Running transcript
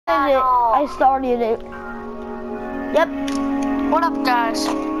I started it. Yep. What up, guys?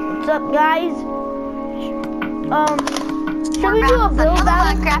 What's up, guys? Should we do a build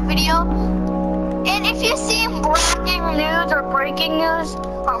battle? Minecraft video. And if you see breaking news or breaking news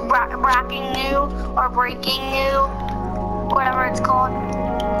or breaking news or breaking news, whatever it's called,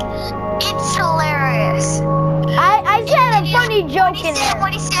 it's hilarious. I said a funny joke in there.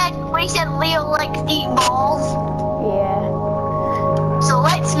 When he said Leo likes to eat balls. Yeah. So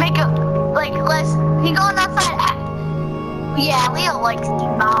let's make it he going outside. Yeah, Leo likes to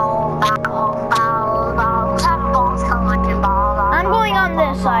eat balls. Have balls collecting balls. I'm going on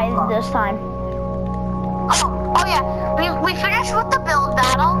this side this time. Oh yeah, we finished with the build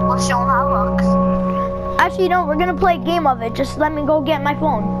battle. We'll show them how it looks. Actually, no, we're gonna play a game of it. Just let me go get my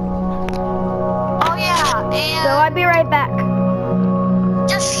phone. Oh yeah, and so I'll be right back.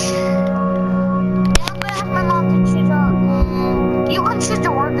 Just I'm gonna ask my mom to choose you can choose the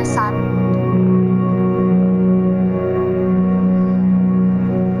word this time.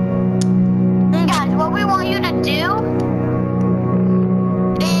 And guys, what we want you to do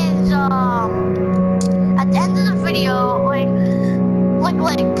is at the end of the video,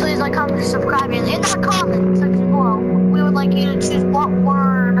 please like, comment, subscribe, and in the comment section below, we would like you to choose what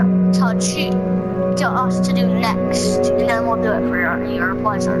word to us to do next, and then we'll do it for your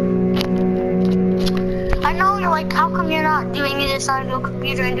pleasure. I know you're like, how come you're not doing this on your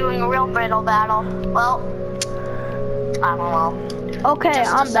computer and doing a real battle? Well, I don't know. Okay,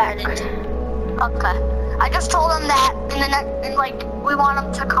 I'm back. Okay. I just told them that, and we want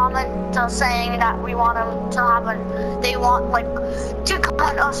them to comment saying that we want them to they want to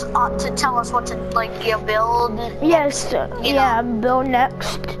comment us to tell us what to build. Yes, build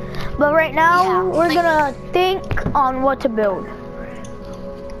next. But right now we're gonna think on what to build.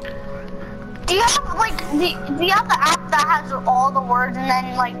 Do you have do you have the app that has all the words and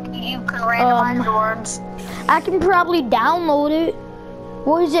then you can randomize the words? I can probably download it.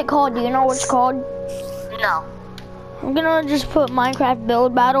 What is it called? Do you know what it's called? No. I'm gonna just put Minecraft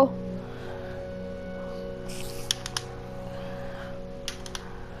build battle.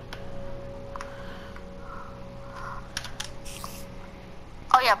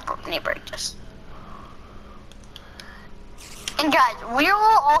 Oh yeah, need to break this. And guys, we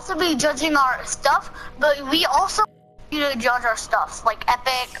will also be judging our stuff, but we also need to judge our stuff, like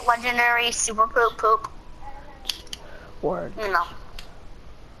epic, legendary, super poop. Word. You know.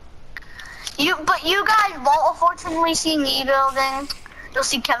 But you guys won't unfortunately see me building. You'll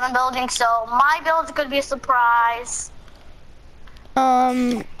see Kevin building, so my build is gonna be a surprise.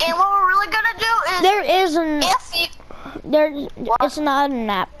 And what we're really gonna do is it's not an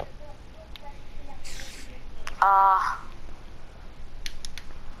app.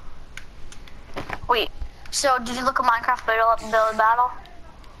 Wait. So did you look at Minecraft build battle?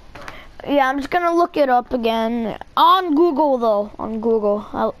 Yeah, I'm just gonna look it up again on Google though. On Google,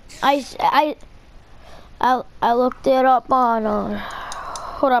 I looked it up on.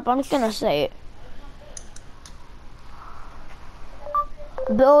 Hold up, I'm just gonna say it.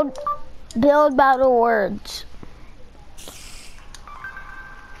 Build battle words.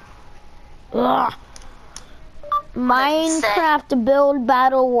 Ugh. Minecraft build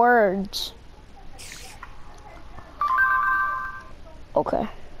battle words. Okay.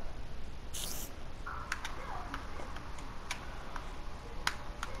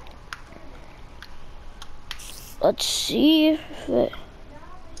 Let's see if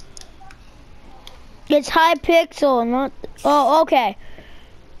it's high pixel, not. Oh, okay.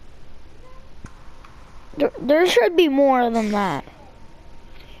 There should be more than that.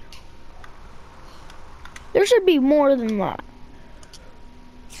 There should be more than that.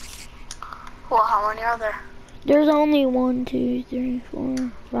 Well, how many are there? There's only 1, 2, 3,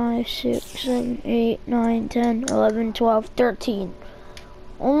 4, 5, 6, 7, 8, 9, 10, 11, 12, 13.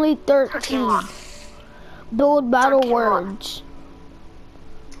 Only 13. Build battle words.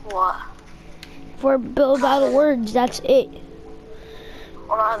 What? For build battle words, that's it.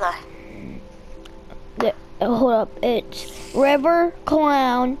 What are they? Hold up, it's river,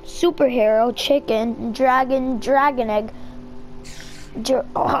 clown, superhero, chicken, dragon, dragon egg,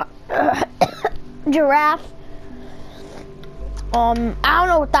 giraffe. I don't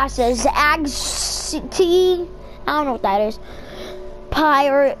know what that says. City. I don't know what that is.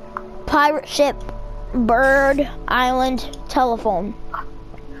 Pirate ship, bird, island, telephone.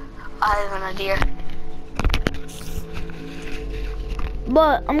 I have an idea.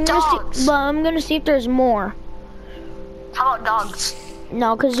 But I'm gonna see if there's more. How about dogs?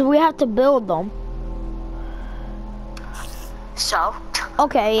 No, because we have to build them. So?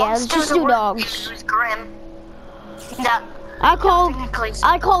 Okay, yeah, let's just do dogs. Grim. That I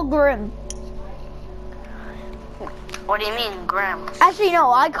call Grim. What do you mean, Grim? Actually,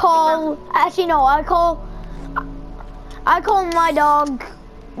 no. I call my dog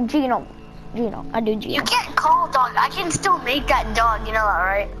Gino. Gino. I do Gino. You can't call a dog. I can still make that dog. You know that,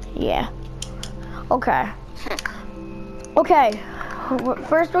 right? Yeah. Okay. Okay.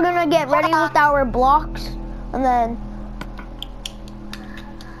 First, we're gonna get ready with our blocks, and then.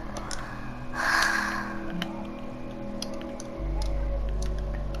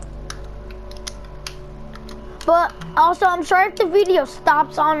 But also, I'm sorry if the video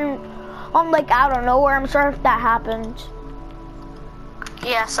stops on like out of nowhere. I'm sorry if that happens.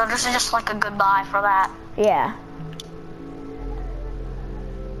 Yeah, so this is just like a goodbye for that. Yeah.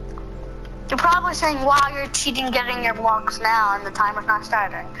 You're probably saying, wow, you're cheating getting your blocks now and the timer's not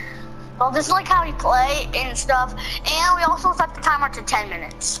starting. Well, this is like how we play and stuff. And we also set the timer to 10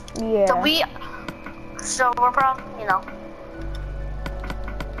 minutes. Yeah. So we're probably, you know.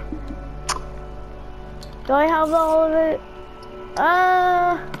 Do I have all of it?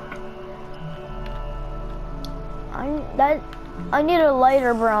 I need a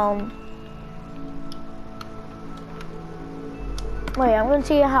lighter brown. Wait, I'm gonna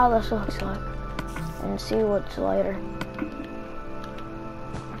see how this looks like and see what's lighter.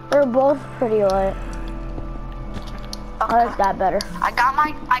 They're both pretty light. Okay. I like that better. I got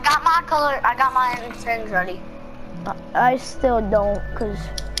my color. I got my things ready. I still don't, cause.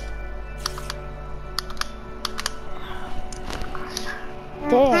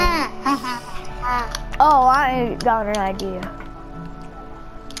 Damn. Oh, I got an idea.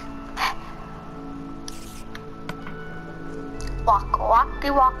 Walkie,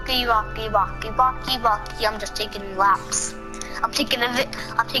 walkie, walkie, walkie, walkie, walkie. I'm just taking laps. I'm taking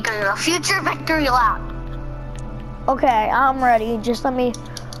a future victory lap. Okay, I'm ready. Just let me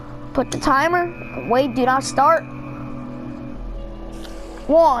put the timer. Wait, do not start.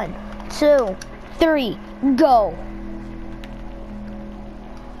 1, 2, 3, go.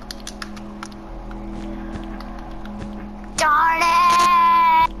 Darn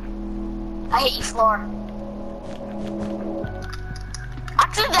it! I hate you, Floor.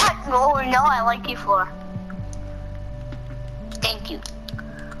 Actually, no, I like you, Floor. Thank you.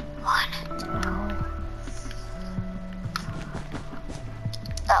 1.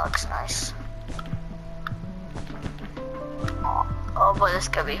 That looks nice. Oh boy, this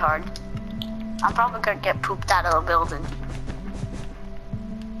could be hard. I'm probably gonna get pooped out of the building.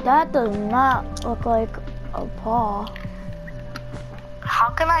 That does not look like a paw. How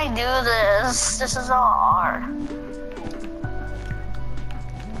can I do this? This is so hard.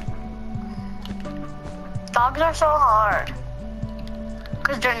 Dogs are so hard.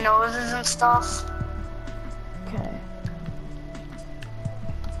 Because their noses and stuff. Okay.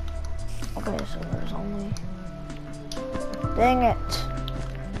 Okay, so there's only... Dang it.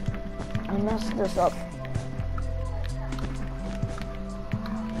 I messed this up.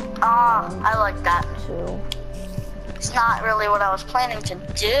 Ah, I like that. 2. It's not really what I was planning to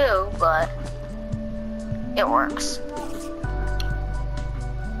do, but it works.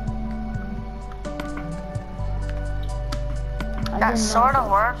 That sort of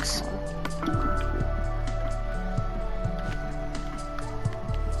works.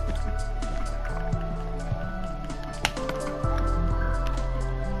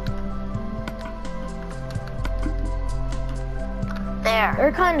 There.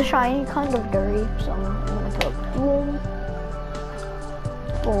 They're kind of shiny, kind of dirty, so I'm gonna put boom,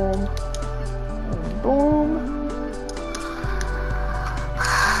 boom, and boom.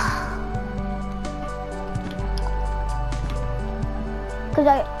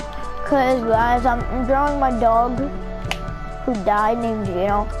 Cause guys, I'm drawing my dog who died named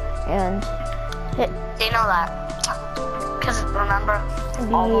Gino, and they know that. Cause remember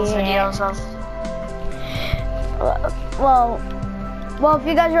all those videos of. Well, if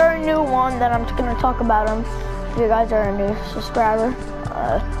you guys are a new one, then I'm just gonna talk about him. If you guys are a new subscriber,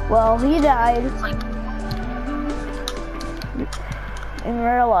 well, he died in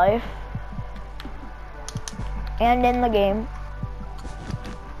real life and in the game.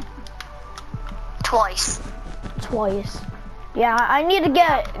 Twice. Yeah, I need to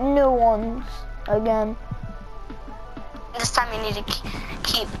get new ones again. This time you need to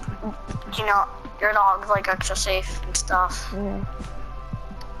keep, you know, your dog like extra safe and stuff. Yeah.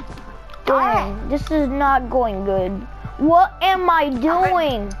 Dang, this is not going good. What am I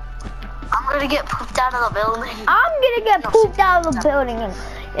doing? I'm gonna get pooped out of the building. I'm gonna get pooped out of the building.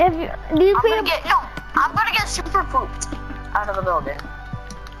 If these people, I'm gonna get super pooped out of the building.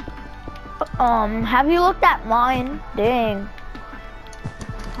 Have you looked at mine? Dang.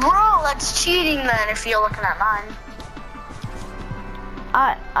 Bro, that's cheating then if you're looking at mine.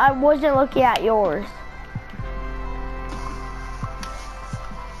 I wasn't looking at yours.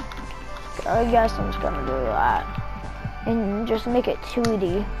 I guess I'm just gonna do that and just make it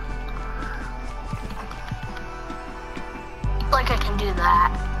 2D. Like I can do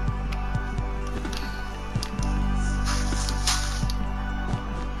that.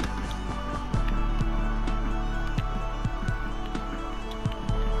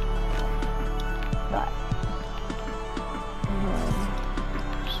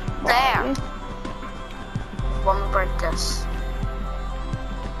 There. Let me break this.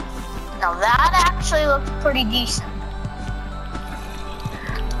 Now that actually looks pretty decent.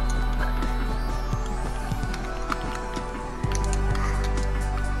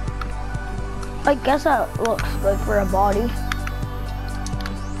 I guess that looks good for a body.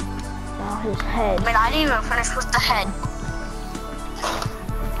 Now his head. I mean, I didn't even finish with the head.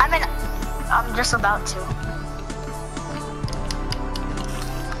 I mean, I'm just about to.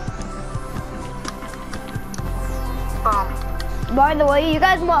 By the way, you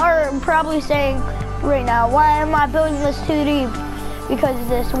guys are probably saying right now, why am I building this 2D? Because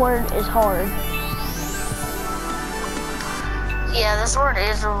this word is hard. Yeah, this word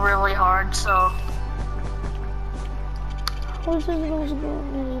is really hard, so. What's this supposed to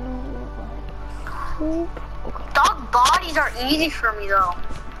be? Dog bodies are easy for me though.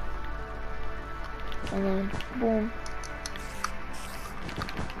 And then, boom.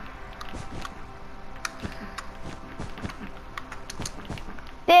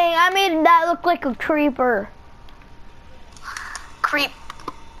 Dang, I made that look like a creeper. Creeping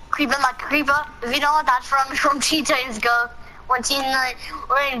like a creeper. If you know what that's from Teen Titans Go. When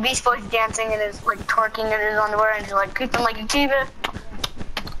when Beast Boy's dancing and is like twerking in his underwear and he's like creeping like a creeper.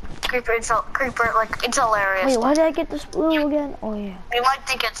 Creeper, like it's hilarious. Wait, why did I get this blue again? Oh yeah. You might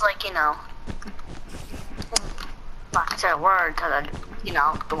think it's like, you know, not to say a word because you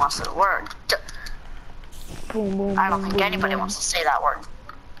know, who wants to say the word? Boom, boom, I don't boom, think boom, anybody boom. wants to say that word.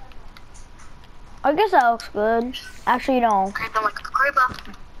 I guess that looks good. Actually, no. Creeping like a creeper.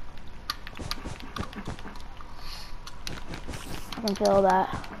 I can feel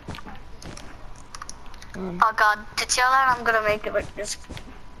that. Oh god, to tell that I'm gonna make it like this.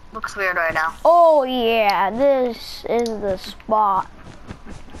 Looks weird right now. Oh yeah, this is the spot.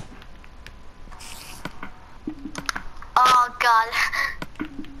 Oh god.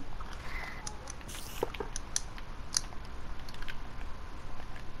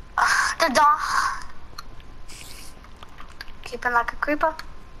 The dog. Keeping like a creeper.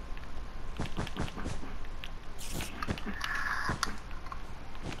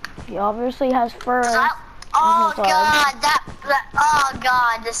 He obviously has fur. Oh god, oh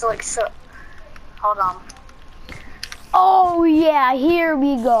god, this looks so. Hold on. Oh yeah, here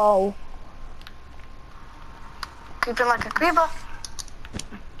we go. Creeping like a creeper.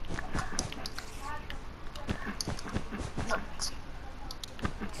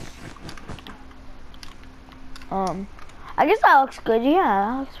 I guess that looks good. Yeah,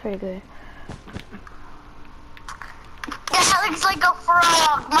 that looks pretty good. That looks like a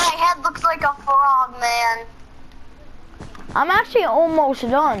frog. My head looks like a frog, man. I'm actually almost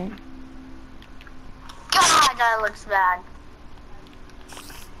done. God, that looks bad.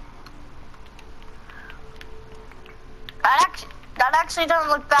 That actually doesn't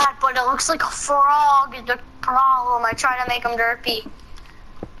look bad, but it looks like a frog is the problem. I try to make them derpy.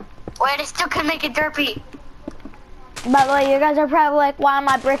 Wait, I still can make it derpy. By the way, you guys are probably like, why am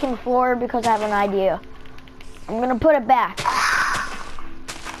I breaking the floor? Because I have an idea. I'm gonna put it back.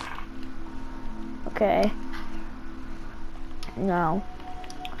 Okay. Now,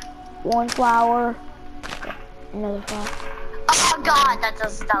 one flower, another flower. Oh god, that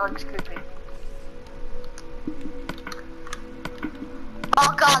looks creepy.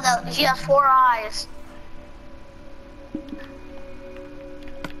 Oh god, he has 4 eyes.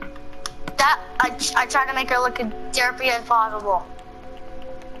 I tried to make her look as derpy as possible.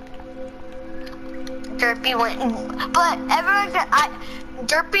 Derpy wins, but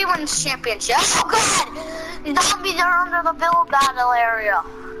Derpy wins championship. Oh god, the zombies are under the build battle area.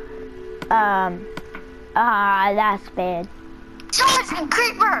 That's bad. So it's a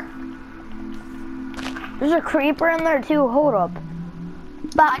creeper. There's a creeper in there too. Hold up.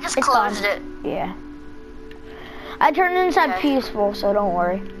 But I just closed it. Yeah. I turned it inside peaceful, so don't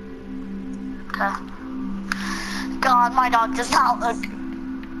worry. Okay. God, my dog does not look.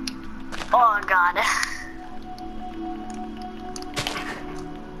 Oh god.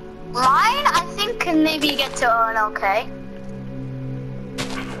 Mine, I think, can maybe get to an okay.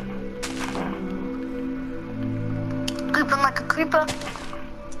 Creeping like a creeper.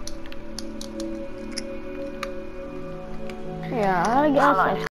 Yeah, I guess.